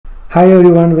Hi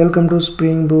everyone, welcome to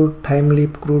Springboot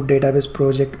Thymeleaf CRUD database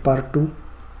project part 2.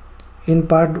 In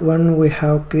part 1 we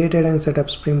have created and set up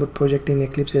Springboot project in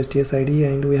Eclipse STS ID,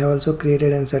 and we have also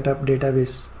created and set up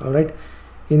database. Alright,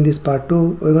 in this part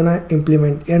 2 we're gonna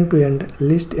implement end-to-end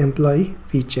list employee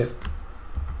feature.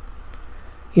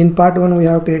 In part 1 we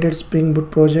have created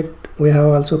Springboot project, we have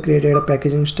also created a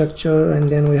packaging structure, and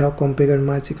then we have configured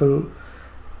MySQL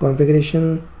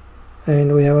configuration,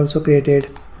 and we have also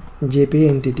created JPA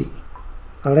entity.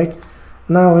 Alright,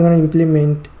 now we're going to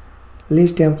implement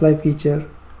list employee feature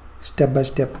step by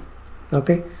step.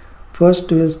 Okay,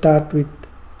 first we'll start with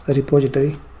a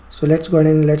repository. So let's go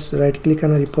ahead and let's right click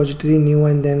on a repository, new,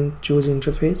 and then choose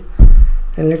interface,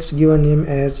 and let's give a name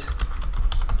as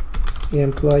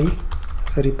employee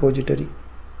repository.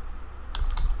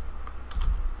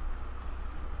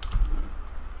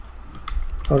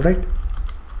 Alright,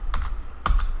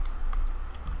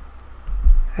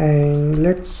 and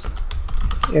let's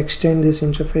extend this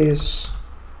interface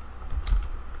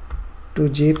to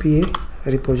JPA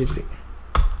repository.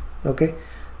 Okay,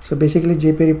 so basically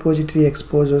JPA repository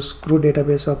exposes CRUD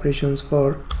database operations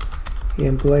for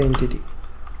employee entity.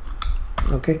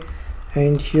 Okay,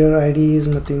 and here ID is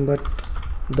nothing but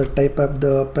the type of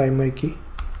the primary key.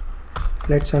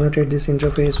 Let's annotate this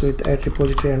interface with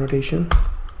 @repository annotation.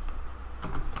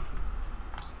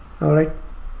 Alright,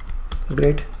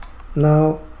 great.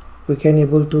 Now we can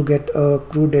able to get a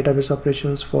CRUD database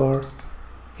operations for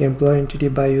employee entity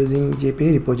by using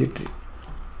JPA repository.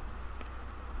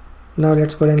 Now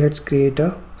let's go and let's create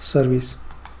a service.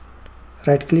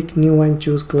 Right click, new, and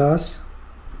choose class.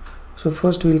 So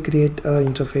first we'll create a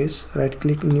interface. Right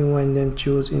click, new, and then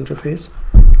choose interface.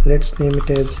 Let's name it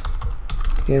as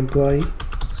employee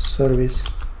service.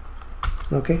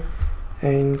 Okay,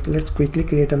 and let's quickly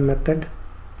create a method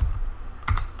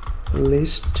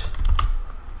list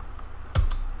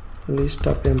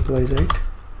of employees. Right,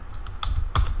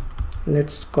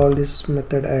 let's call this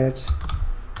method as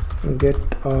get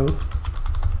all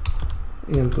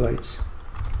employees.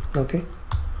 Okay,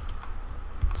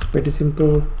 it's pretty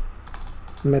simple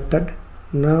method.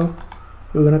 Now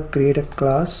we're gonna create a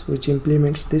class which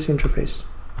implements this interface.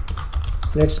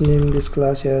 Let's name this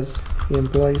class as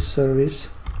employee service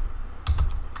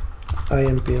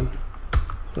IMPM.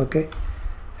 Okay,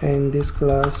 and this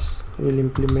class will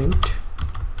implement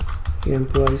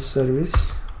employee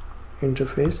service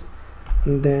interface,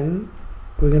 and then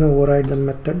we're gonna override the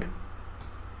method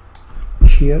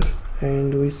here,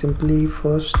 and we simply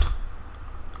first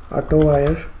auto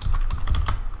wire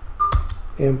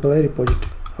employee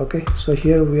repository. Okay, so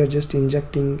here we are just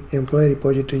injecting employee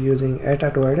repository using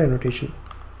 @auto-wire annotation.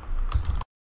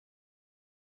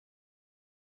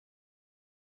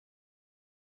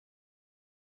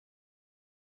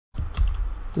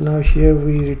 Now here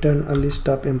we return a list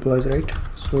of employees, right?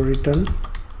 So return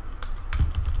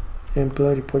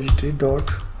employee repository dot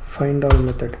find all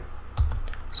method.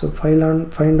 So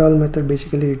find all method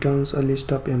basically returns a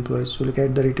list of employees. So look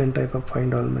at the return type of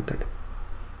find all method.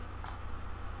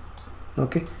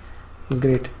 Okay,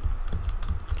 great.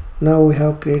 Now we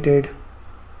have created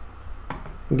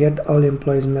get all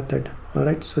employees method.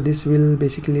 Alright, so this will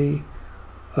basically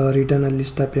return a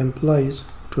list of employees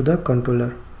to the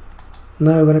controller.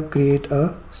 Now I'm going to create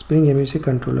a Spring MVC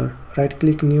controller. Right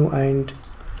click, new, and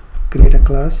create a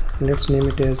class. Let's name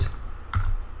it as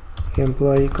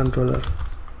employee controller.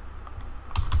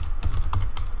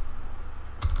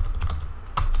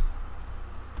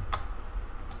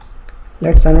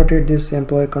 Let's annotate this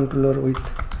employee controller with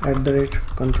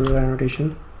 @controller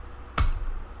annotation.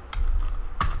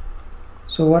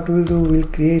 So what we'll do, we'll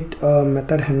create a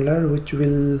method handler which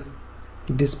will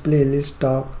display list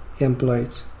of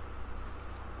employees.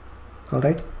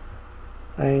 Alright,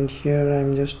 and here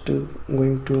I'm just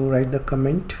going to write the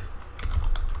comment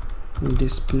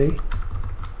display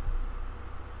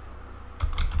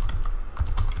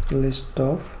list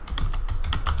of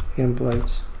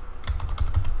employees.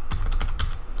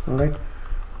 Alright,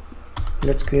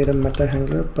 let's create a method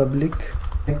handler public,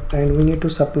 and we need to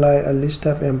supply a list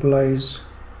of employees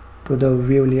to the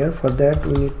view layer. For that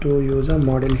we need to use a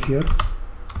model here.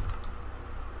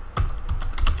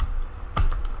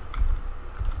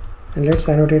 And let's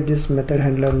annotate this method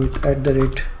handler with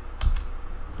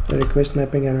 @request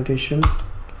mapping annotation,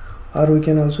 or we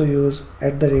can also use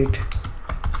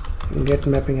 @get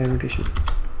mapping annotation.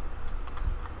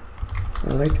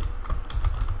 Alright,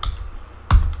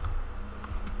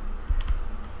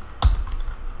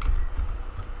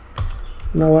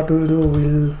 now what we'll do,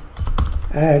 we'll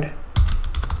add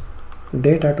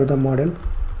data to the model.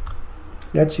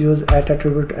 Let's use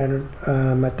 @attribute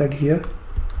method here.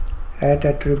 Add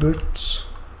attributes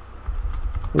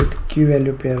with key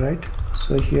value pair, right?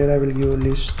 So here I will give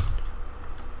list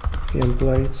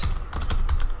employees,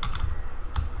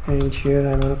 and here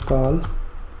I'm gonna call.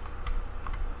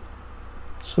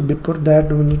 So before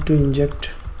that we need to inject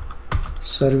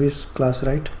service class,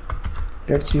 right?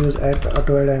 Let's use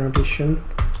 @AutoAdd annotation,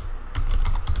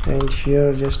 and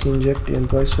here just inject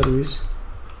employee service.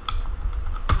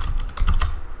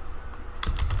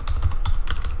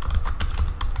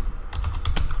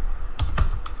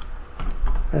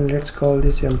 And let's call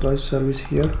this employee service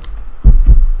here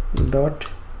dot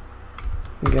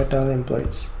get all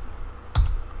employees,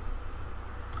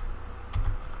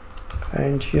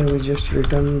 and here we just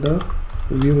return the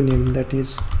view name, that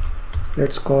is,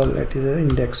 let's call that is an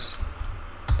index.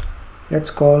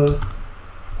 Let's call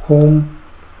home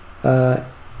Thymeleaf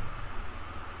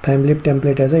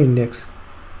template as an index.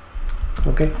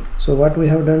 Okay, so what we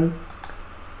have done,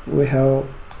 we have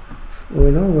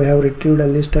retrieved a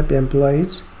list of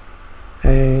employees,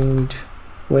 and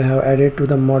we have added to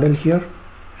the model here,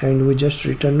 and we just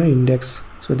return the index.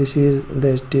 So this is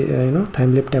the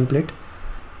Thymeleaf template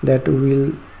that we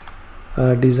will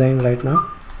design right now.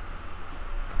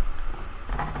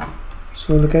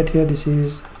 So look at here, this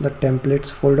is the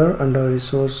templates folder under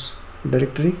resource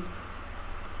directory,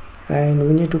 and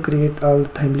we need to create all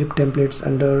Thymeleaf templates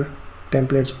under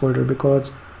templates folder,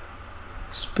 because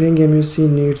Spring MVC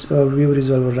needs a view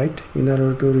resolver, right, in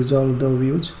order to resolve the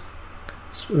views.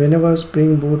 Whenever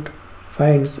Spring Boot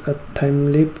finds a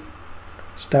Thymeleaf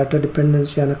starter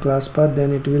dependency on a class path,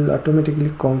 then it will automatically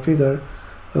configure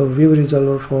a view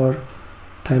resolver for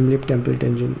Thymeleaf template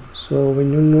engine. So we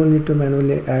no need to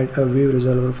manually add a view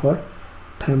resolver for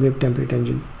Thymeleaf template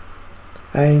engine,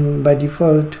 and by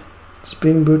default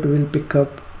Spring Boot will pick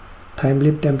up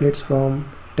Thymeleaf templates from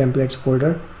templates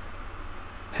folder.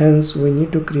 Hence we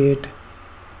need to create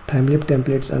Thymeleaf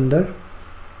templates under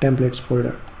templates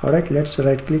folder. Alright, let's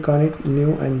right click on it,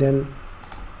 new, and then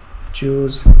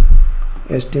choose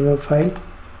HTML file,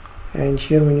 and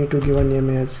here we need to give a name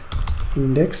as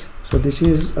index. So this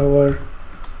is our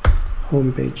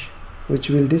home page, which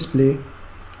will display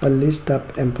a list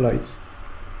of employees.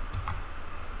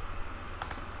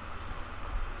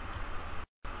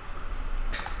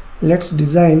 Let's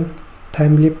design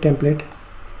Thymeleaf template.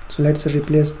 So let's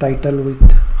replace title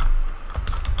with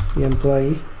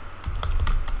employee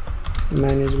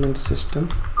management system.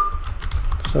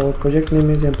 So our project name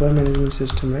is employee management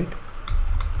system, right?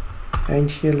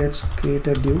 And here let's create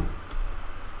a div,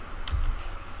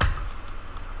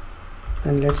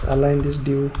 and let's align this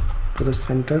div to the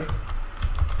center,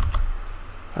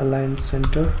 align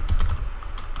center,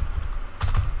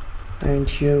 and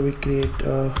here we create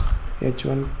a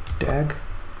h1 tag,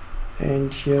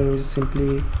 and here we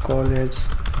simply call as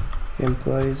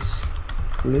employees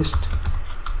list,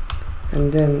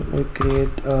 and then we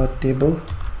create a table,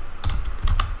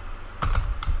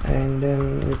 and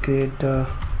then we create a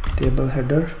table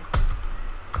header.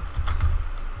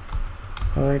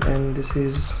 Alright, and this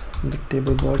is the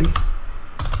table body.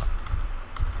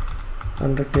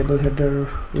 Under table header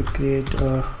we create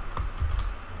a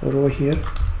row here,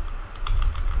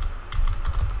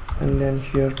 and then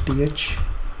here th,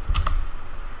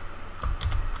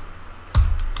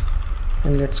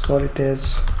 and let's call it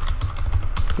as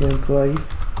employee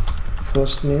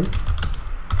first name.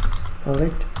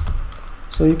 Alright,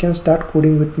 so you can start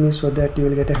coding with me so that you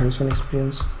will get a hands-on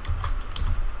experience.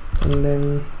 And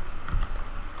then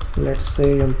let's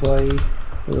say employee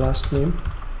last name.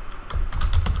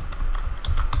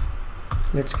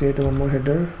 Let's create one more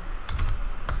header.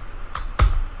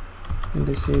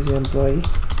 This is employee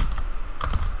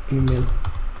email.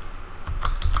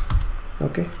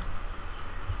 Okay,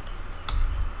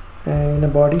 and in the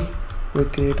body we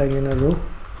create again a row.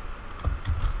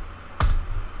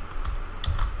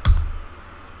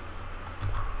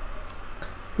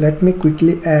 Let me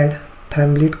quickly add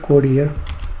Thymeleaf code here.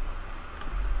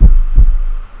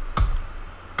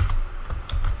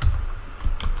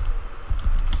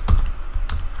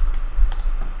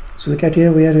 So look at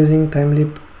here, we are using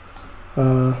Thymeleaf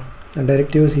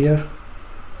directives here.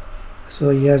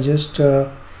 So here just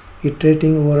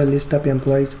iterating over a list of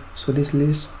employees. So this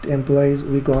list employees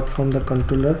we got from the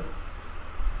controller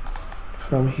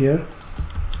from here.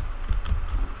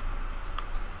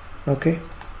 Okay,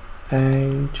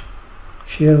 and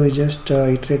here we just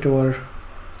iterate over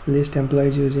list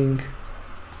employees using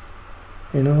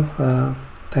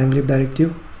Thymeleaf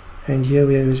directive, and here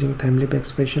we are using Thymeleaf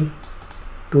expression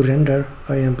to render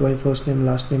our employee first name,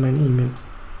 last name, and email.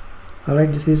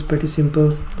 Alright, this is pretty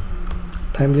simple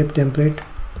Thymeleaf template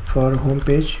for home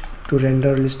page to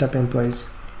render list of employees.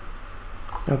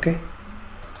 Okay,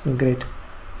 great.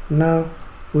 Now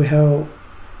we have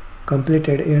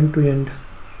completed end-to-end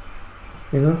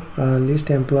list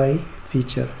employee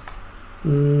feature.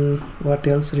 What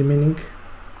else remaining?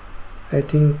 I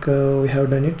think we have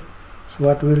done it. So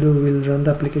what we'll do, we'll run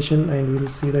the application and we'll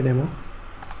see the demo.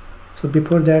 So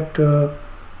before that,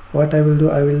 what I will do,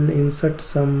 I will insert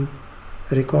some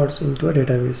records into a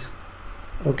database.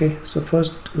 Okay, so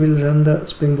first we'll run the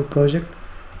Spring Boot project,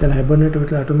 then Hibernate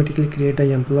will automatically create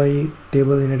an employee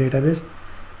table in a database,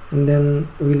 and then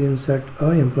we'll insert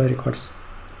our employee records.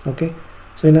 Okay,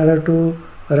 so in order to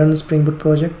run Spring Boot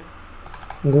project,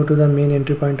 go to the main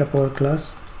entry point of our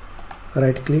class,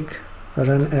 right click,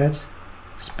 run as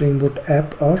Spring Boot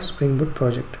app or Spring Boot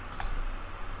project.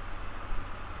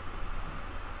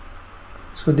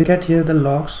 So they get here the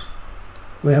logs.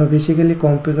 We have basically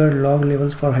configured log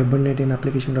levels for Hibernate in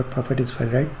application.properties file,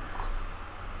 right?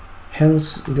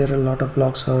 Hence there are a lot of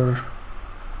logs are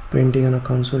printing on a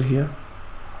console here.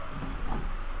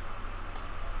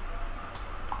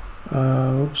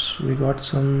 Oops, we got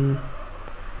some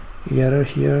error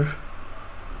here.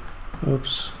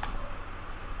 Oops,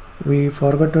 we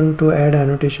forgotten to add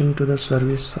annotation to the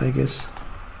service, I guess.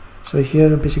 So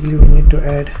here basically we need to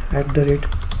add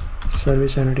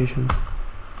 @service annotation,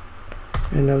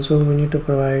 and also we need to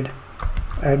provide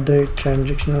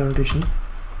transactional annotation.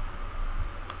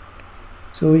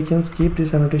 So we can skip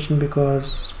this annotation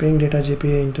because Spring Data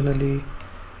JPA internally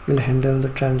will handle the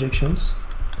transactions,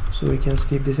 so we can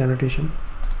skip this annotation.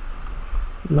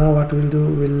 Now what we'll do,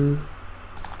 we'll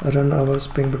run our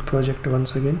Spring Boot project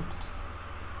once again,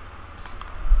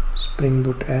 Spring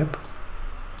Boot app.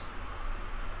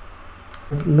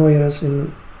 No errors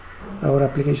in our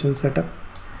application setup.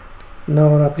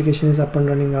 Now our application is up and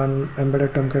running on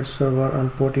embedded Tomcat server on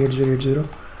port 8080.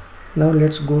 Now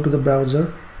let's go to the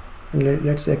browser and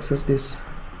let's access this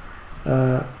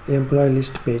employee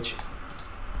list page.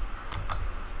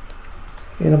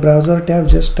 In a browser tab,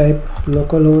 just type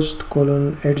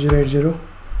localhost:8080.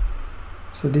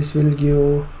 So this will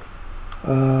give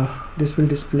this will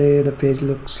display the page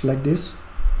looks like this.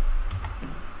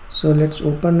 So let's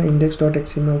open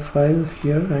index.xml file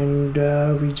here, and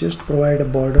we just provide a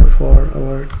border for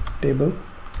our table,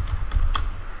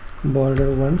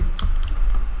 border 1.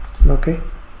 Okay,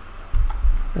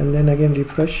 and then again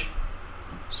refresh.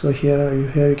 So here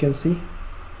you can see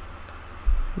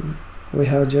we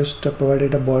have just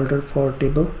provided a border for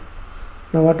table.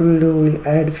 Now what we'll do, we'll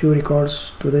add few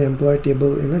records to the employee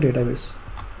table in a database.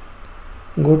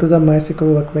 Go to the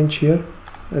MySQL workbench here,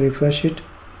 refresh it,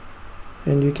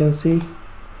 and you can see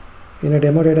in a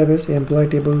demo database employee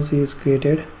tables is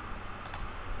created.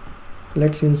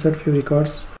 Let's insert few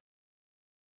records.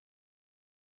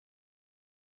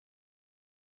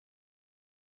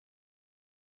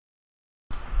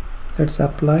 Let's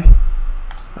apply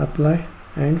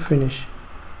and finish.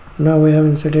 Now we have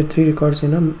inserted 3 records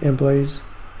in an employees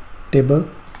table.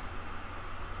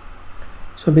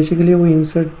 So basically we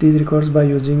insert these records by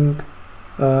using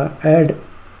add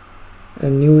a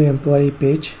new employee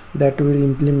page that will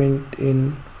implement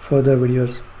in further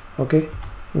videos. Okay,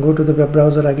 go to the web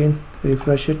browser again,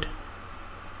 refresh it.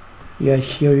 Yeah,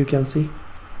 here you can see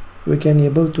we can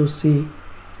able to see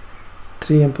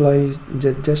 3 employees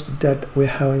just that we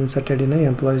have inserted in a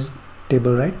employees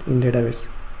table, right, in database: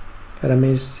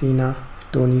 Ramesh, Sina,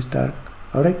 Tony, Stark.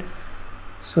 All right,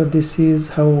 so this is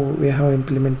how we have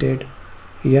implemented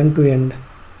end-to-end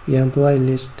employee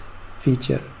list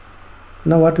feature.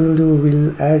 Now what we'll do,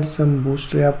 we'll add some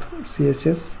bootstrap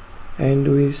CSS and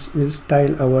we will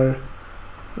style our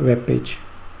web page.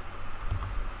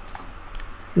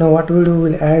 Now what we'll do,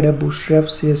 we'll add a bootstrap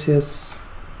CSS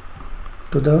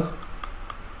to the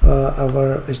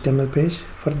our HTML page.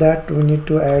 For that we need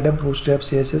to add a bootstrap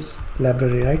CSS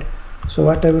library, right? So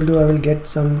what I will do, I will get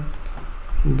some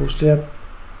bootstrap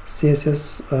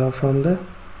CSS from the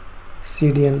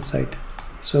CDN site.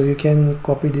 So you can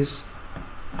copy this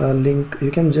link.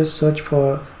 You can just search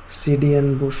for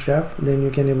CDN bootstrap, then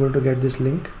you can able to get this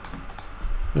link.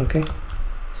 Okay,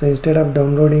 so instead of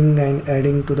downloading and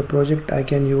adding to the project, I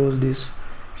can use this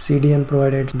CDN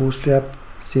provided bootstrap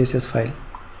CSS file.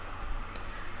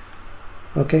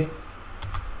 Okay,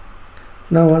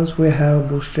 now once we have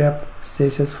bootstrap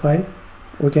CSS file,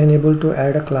 we can able to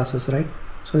add a classes, right?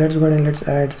 So let's go ahead and let's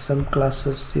add some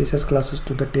classes, CSS classes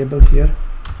to the table here.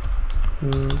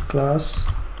 Class,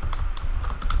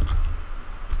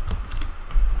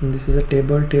 and this is a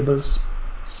tables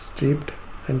stripped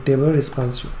and table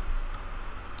responsive.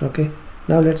 Okay,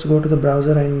 now let's go to the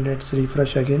browser and let's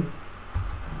refresh again.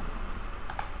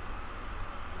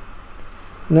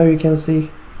 Now you can see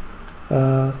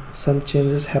some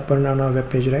changes happened on our web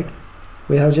page, right?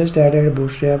 We have just added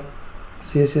bootstrap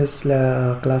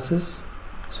CSS classes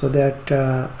so that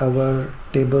our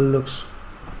table looks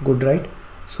good, right?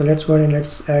 So let's go ahead and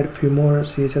let's add few more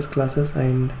CSS classes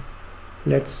and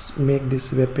let's make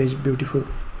this web page beautiful.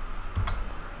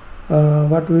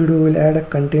 What we'll do, we'll add a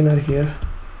container here,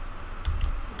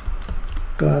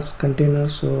 class container.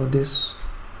 So this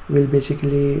will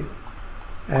basically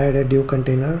add a div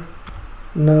container.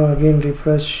 Now again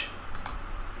refresh,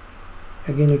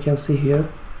 again you can see here,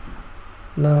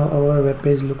 now our web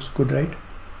page looks good, right?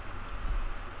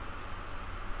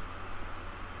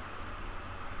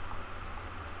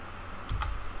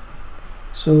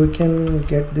 So we can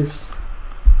get this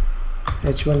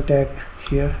h1 tag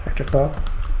here at the top.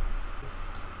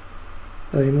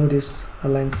 Remove this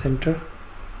align center.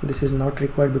 This is not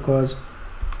required because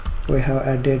we have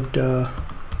added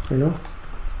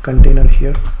container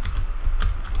here.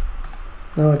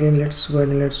 Now again let's go ahead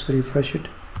and let's refresh it.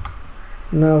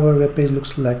 Now our web page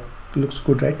looks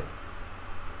good, right?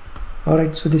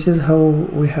 Alright, so this is how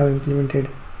we have implemented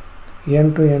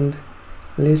end-to-end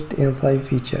list employee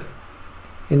feature.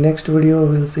 In next video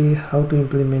we'll see how to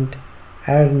implement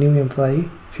add new employee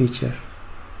feature.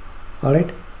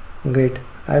 Alright, great.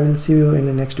 I will see you in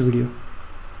the next video.